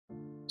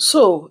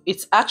So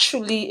it's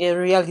actually a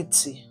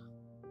reality.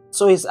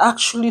 So it's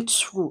actually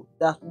true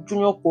that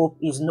Junior Pope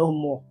is no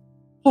more.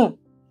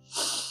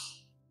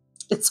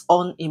 It's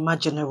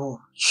unimaginable,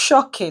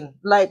 shocking.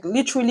 Like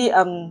literally,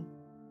 I'm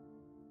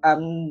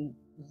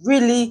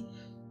really,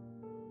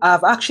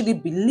 I've actually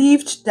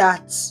believed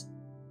that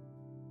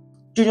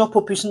Junior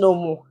Pope is no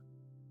more.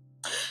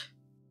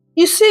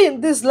 You see,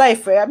 in this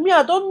life, I mean,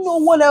 I don't know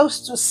what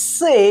else to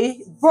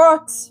say,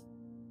 but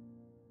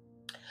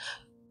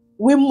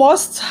we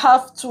must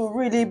have to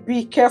really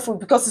be careful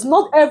because it's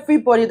not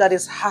everybody that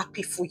is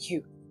happy for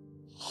you.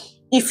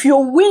 If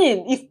you're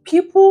winning, if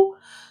people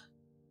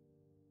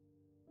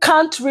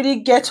can't really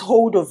get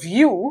hold of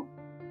you,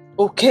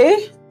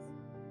 okay,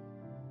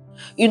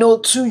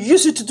 to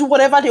use you to do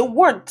whatever they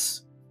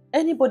want,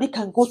 anybody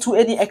can go to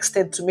any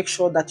extent to make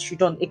sure that you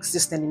don't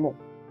exist anymore.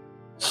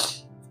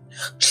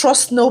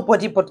 Trust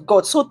nobody but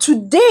God. So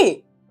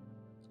today,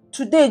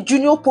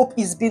 Junior Pope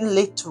is being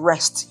laid to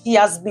rest. He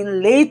has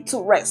been laid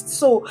to rest.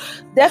 So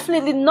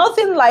definitely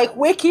nothing like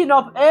waking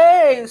up,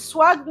 hey,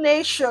 Swag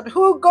Nation,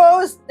 who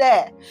goes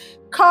there?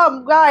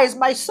 Come, guys,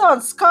 my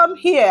sons, come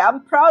here.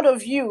 I'm proud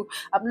of you.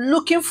 I'm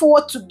looking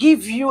forward to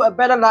give you a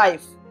better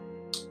life.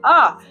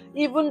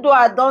 Even though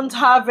I don't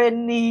have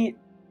any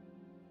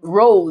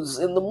roles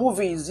in the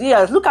movies,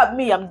 yes, look at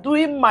me, I'm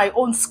doing my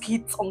own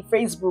skits on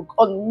Facebook,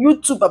 on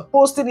YouTube, I'm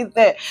posting it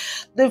there.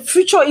 The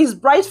future is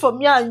bright for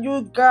me and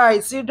you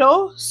guys,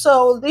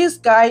 so this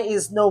guy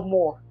is no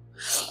more.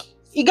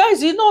 You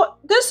guys,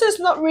 this is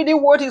not really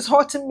what is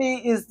hurting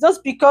me. It's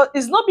not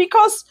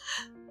because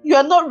you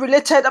are not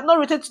related, I'm not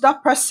related to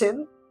that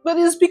person, but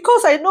it's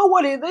because I know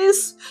what it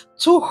is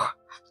to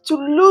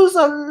lose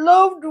a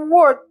loved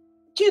one.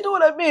 Do you know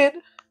what I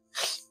mean?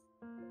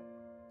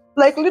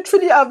 Like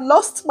literally, I've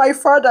lost my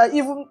father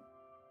even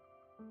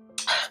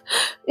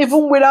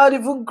without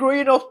even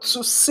growing up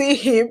to see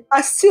him.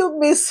 I still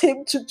miss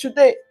him to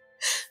today.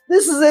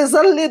 This is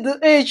exactly the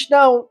age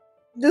now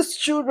these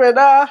children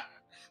are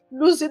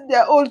losing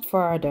their old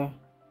father.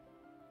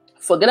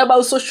 Forget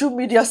about social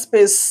media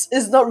space.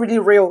 It's not really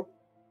real.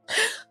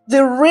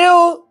 The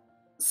real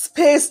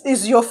space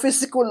is your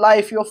physical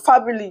life, your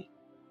family.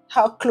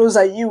 How close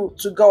are you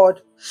to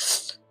God?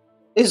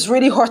 It's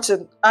really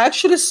hurting. I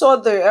actually saw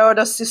the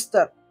elder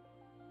sister,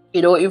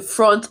 in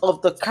front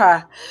of the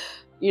car,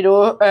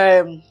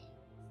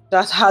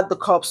 that had the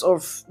corpse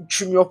of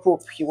Junior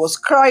Pope. He was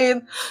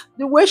crying.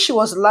 The way she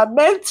was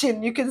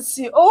lamenting, you can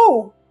see,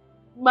 oh,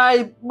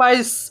 my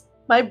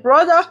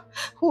brother,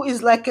 who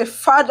is like a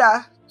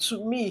father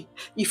to me.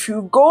 If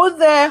you go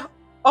there,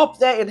 up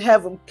there in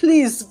heaven,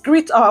 please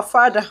greet our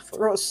father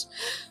for us.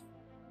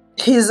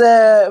 He's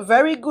a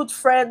very good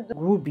friend.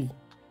 Ruby.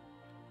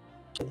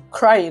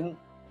 Crying.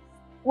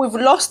 We've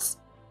lost,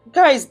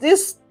 guys.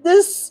 This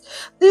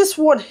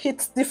one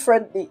hits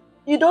differently.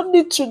 You don't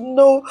need to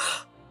know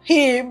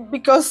him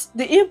because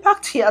the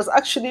impact he has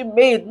actually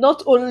made,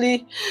 not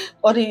only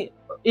on the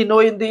in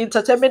the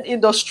entertainment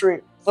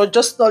industry or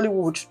just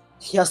Nollywood,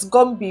 he has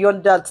gone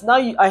beyond that. Now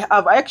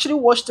I actually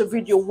watched a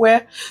video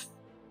where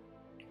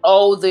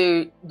all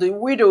the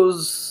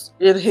widows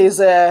in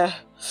his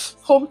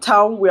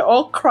hometown were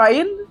all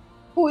crying.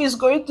 Who is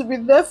going to be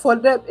there for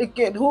them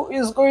again? Who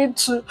is going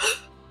to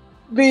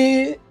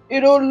be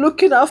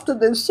looking after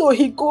them? So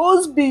he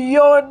goes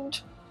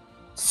beyond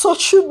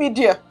social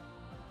media.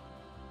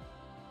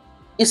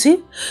 You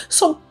see,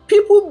 some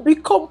people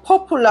become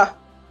popular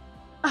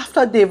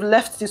after they've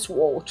left this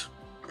world.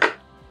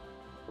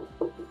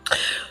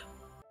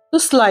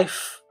 This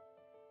life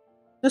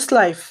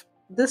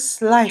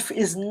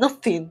is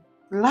nothing.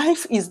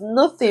 Life is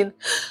nothing.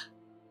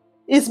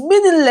 It's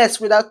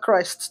meaningless without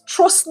Christ.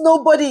 Trust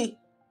nobody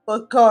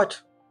but God.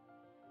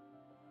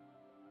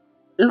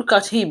 Look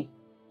at him.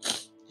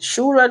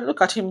 Sure,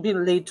 look at him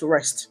being laid to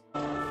rest.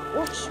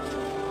 Watch.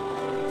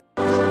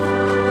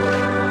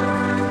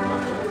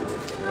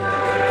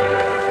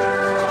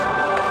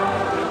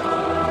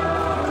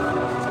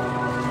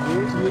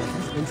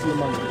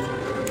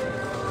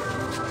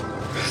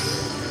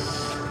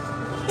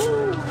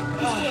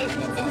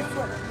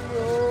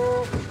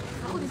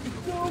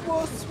 No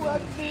more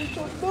Swag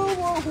Nation, no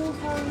more who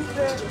goes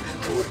there,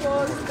 who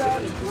does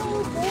that, no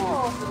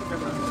more.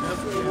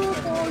 No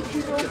more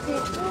Junior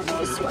Pope, no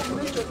more Swag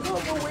Nation, no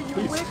more when you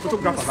wake up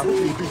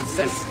you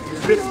see.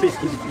 Great space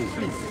in between,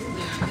 please.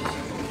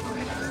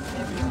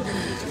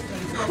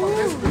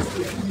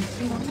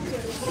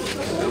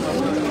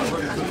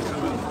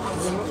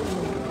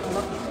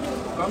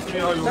 Come to me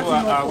how you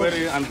are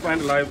wearing and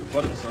find life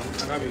bottom, son.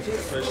 I have a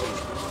question.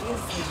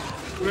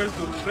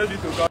 Praise be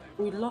to God.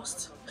 We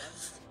lost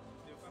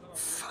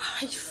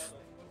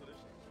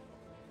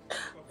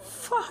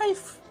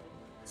five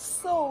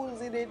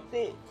souls in a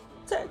day.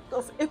 10th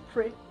of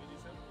April.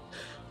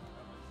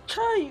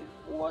 Chai,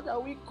 what are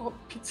we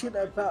competing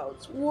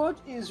about? What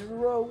is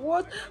wrong?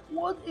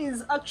 What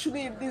is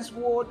actually in this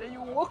world? And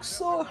you work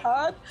so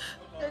hard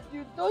and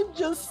you don't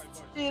just,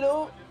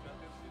 you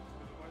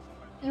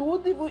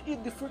won't even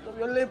eat the fruit of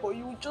your labor.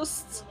 You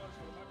just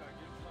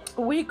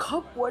wake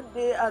up one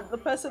day and the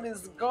person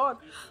is gone,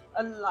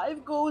 and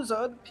life goes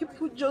on.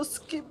 People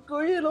just keep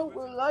going on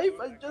with life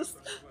and just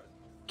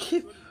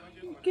keep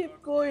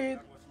keep going.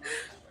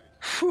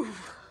 Phew.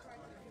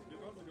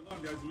 Because of the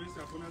Lord, there is mercy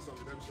and fullness of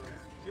redemption.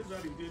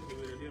 Israel indeed will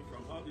be redeemed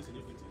from all this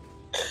iniquity.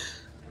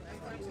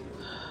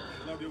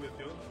 The Lord be with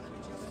you.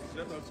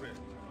 Let us pray.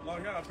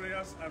 Lord, hear our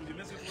prayers and be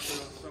merciful to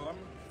your Son,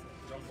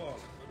 John Paul,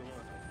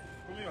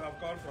 whom you have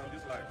called from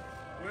this life.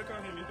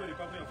 Welcome him into the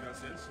company of your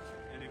saints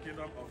in the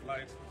kingdom of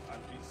light and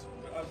peace.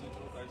 We ask you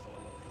through Christ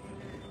our Lord.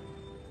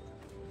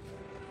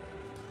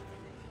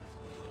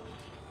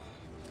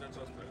 Let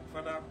us pray.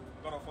 Father,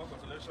 God of all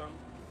consolation,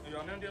 in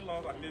your unending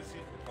love and mercy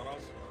for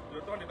us, you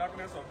return the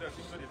darkness of death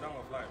into the dawn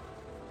of life.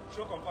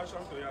 Show compassion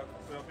to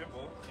your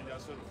people in their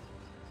sorrow.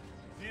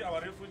 Be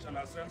our refuge and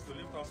our strength to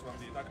lift us from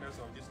the darkness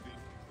of this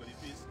grief to the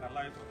peace and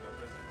light of your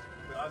presence.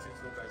 We ask it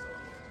through Christ our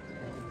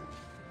Lord.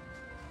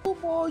 No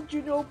more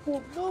Junior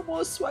Pope, no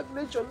more swag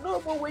nature,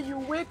 no more when you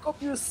wake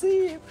up you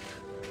see him.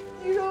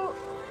 You know.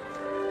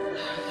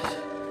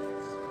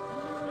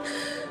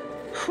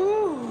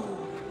 Whew.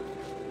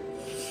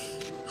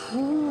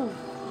 Whew.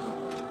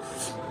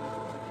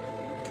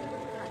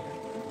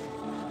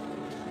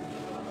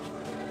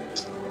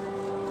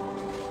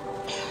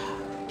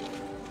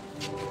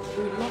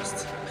 We lost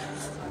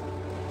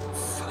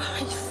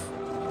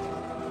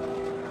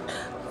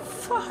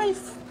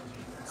five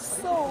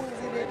souls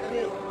in a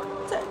day.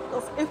 10th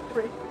of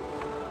April.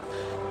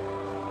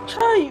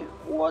 Chai,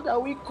 what are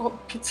we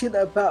competing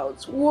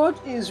about? What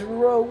is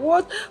wrong?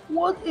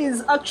 What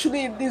is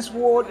actually in this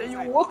world? And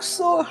you work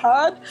so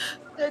hard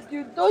that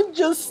you don't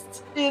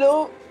just,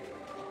 you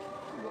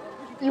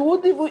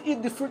won't even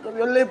eat the fruit of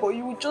your labor.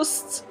 You will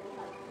just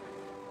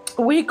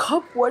wake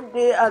up one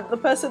day and the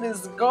person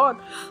is gone,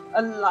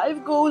 and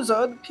life goes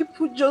on.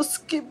 People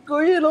just keep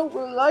going on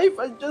with life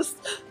and just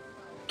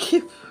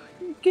keep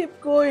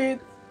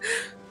going.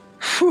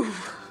 Whew.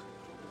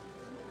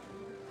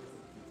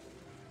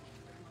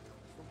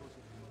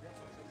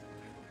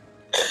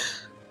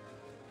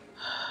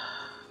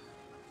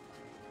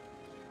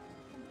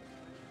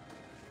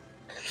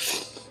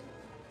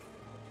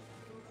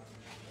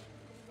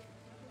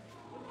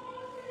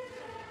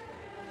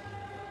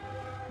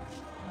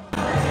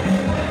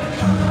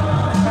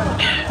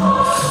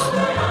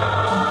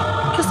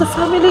 Because the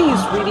family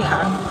is really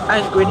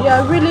angry. They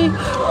are really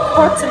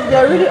hurting. They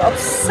are really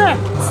upset.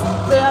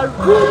 They are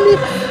really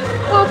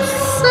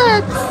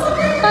upset.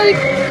 Like,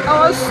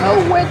 our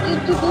son went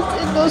into this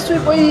industry,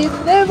 but he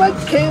never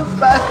came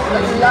back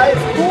alive.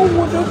 Who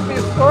wouldn't be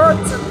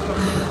hurting?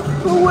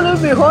 Who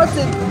wouldn't be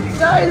hurting?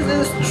 Guys,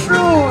 it's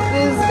true.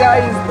 This guy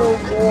is no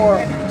more.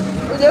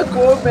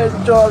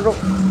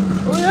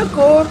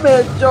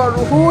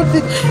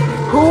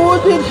 Who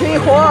did he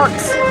hurt?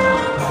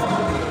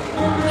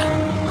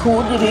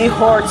 Who did he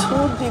hurt?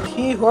 Who did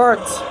he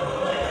hurt?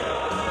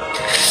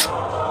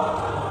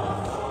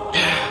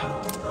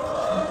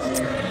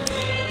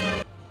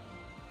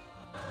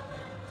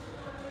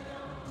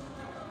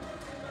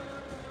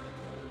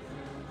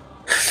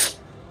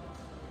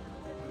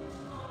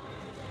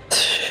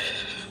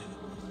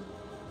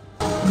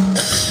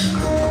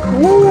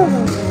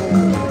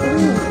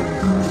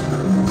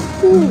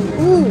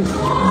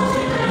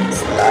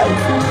 It's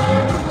life.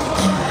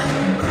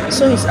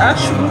 So it's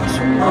actually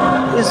true.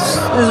 It's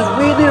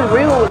really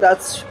real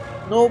that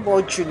no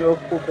more Junior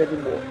Pope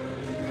anymore.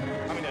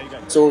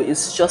 So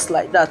it's just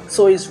like that.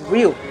 So it's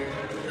real.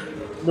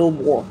 No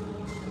more.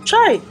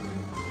 Try.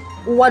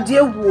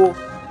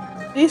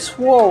 This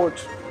world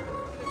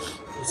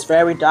is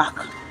very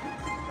dark.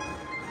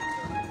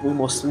 We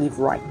must live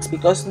right,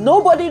 because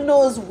nobody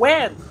knows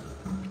when,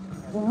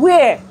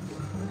 where,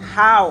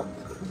 how.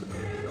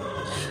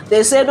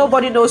 They say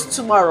nobody knows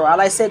tomorrow,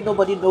 and I said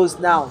nobody knows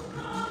now.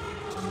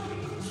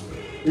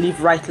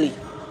 Live rightly,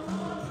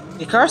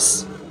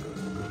 because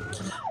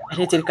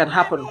anything can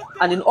happen,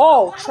 and in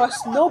all,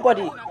 trust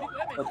nobody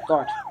but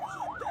God.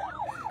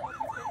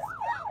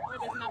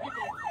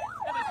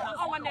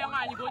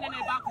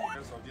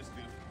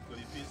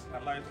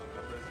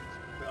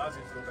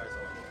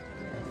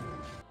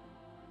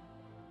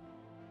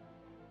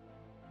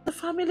 The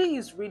family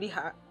is really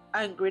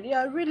angry. They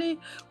are really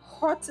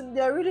hurting.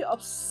 They are really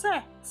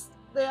upset.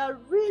 They are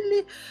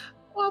really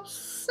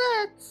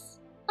upset.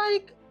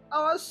 Like,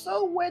 our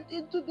son went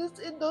into this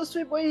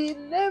industry, but he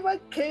never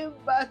came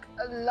back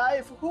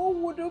alive. Who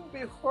wouldn't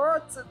be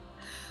hurting?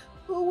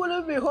 Who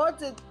wouldn't be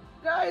hurting?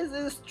 Guys,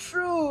 it's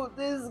true.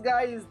 This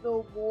guy is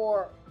no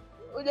more.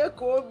 Who did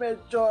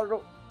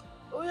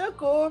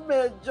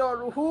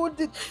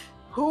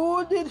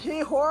he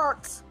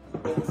hurt?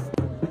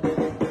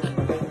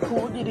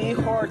 Who did he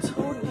hurt?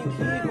 Who did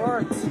he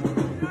hurt?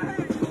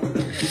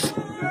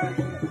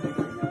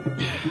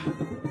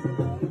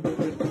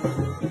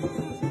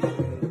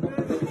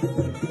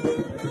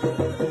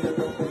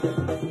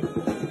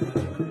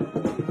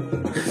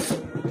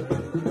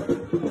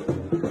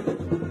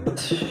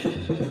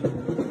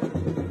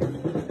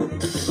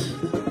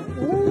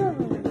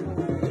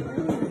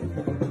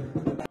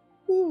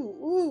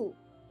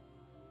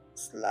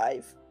 It's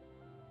life.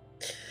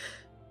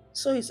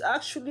 So it's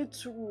actually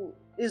true.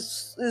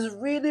 It's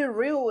really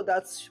real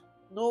that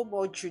no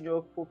more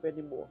Junior Pope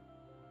anymore.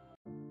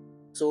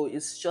 So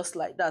it's just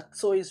like that.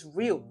 So it's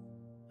real.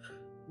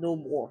 No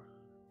more.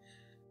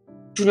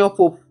 Junior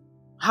Pope,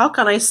 how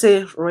can I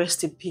say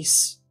rest in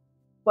peace?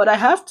 But I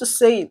have to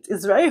say it.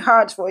 It's very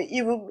hard for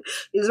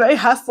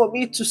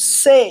me to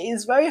say.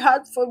 It's very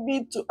hard for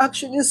me to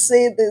actually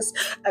say this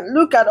and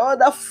look at all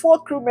the 4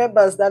 crew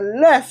members that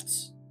left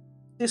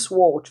this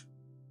world.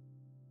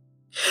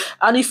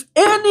 And if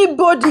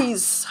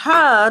anybody's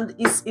hand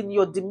is in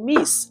your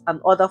demise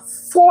and other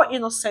 4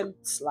 innocent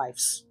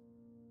lives,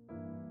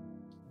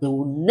 they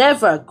will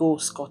never go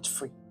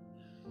scot-free.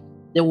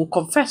 They will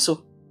confess.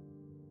 So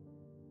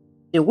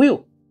they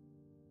will.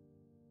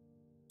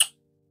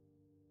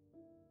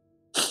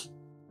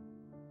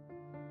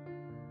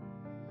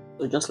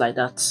 So just like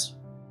that,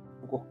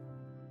 go.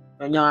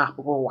 And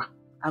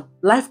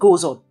life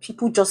goes on.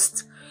 People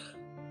just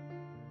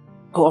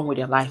go on with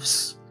their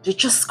lives. They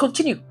just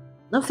continue.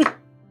 Nothing.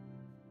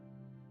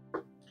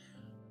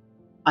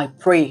 I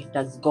pray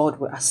that God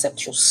will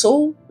accept your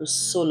soul, the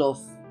soul of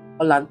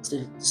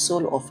Olante, the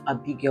soul of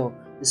Abigail,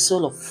 the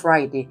soul of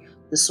Friday,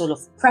 the soul of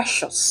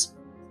Precious,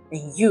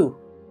 and you,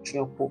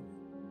 Junior Pope.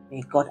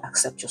 May God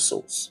accept your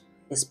souls.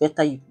 It's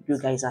better you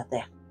guys are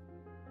there.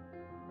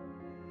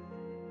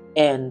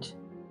 And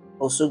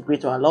also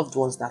greet our loved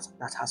ones that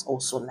has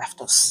also left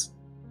us.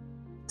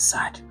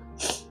 Sad.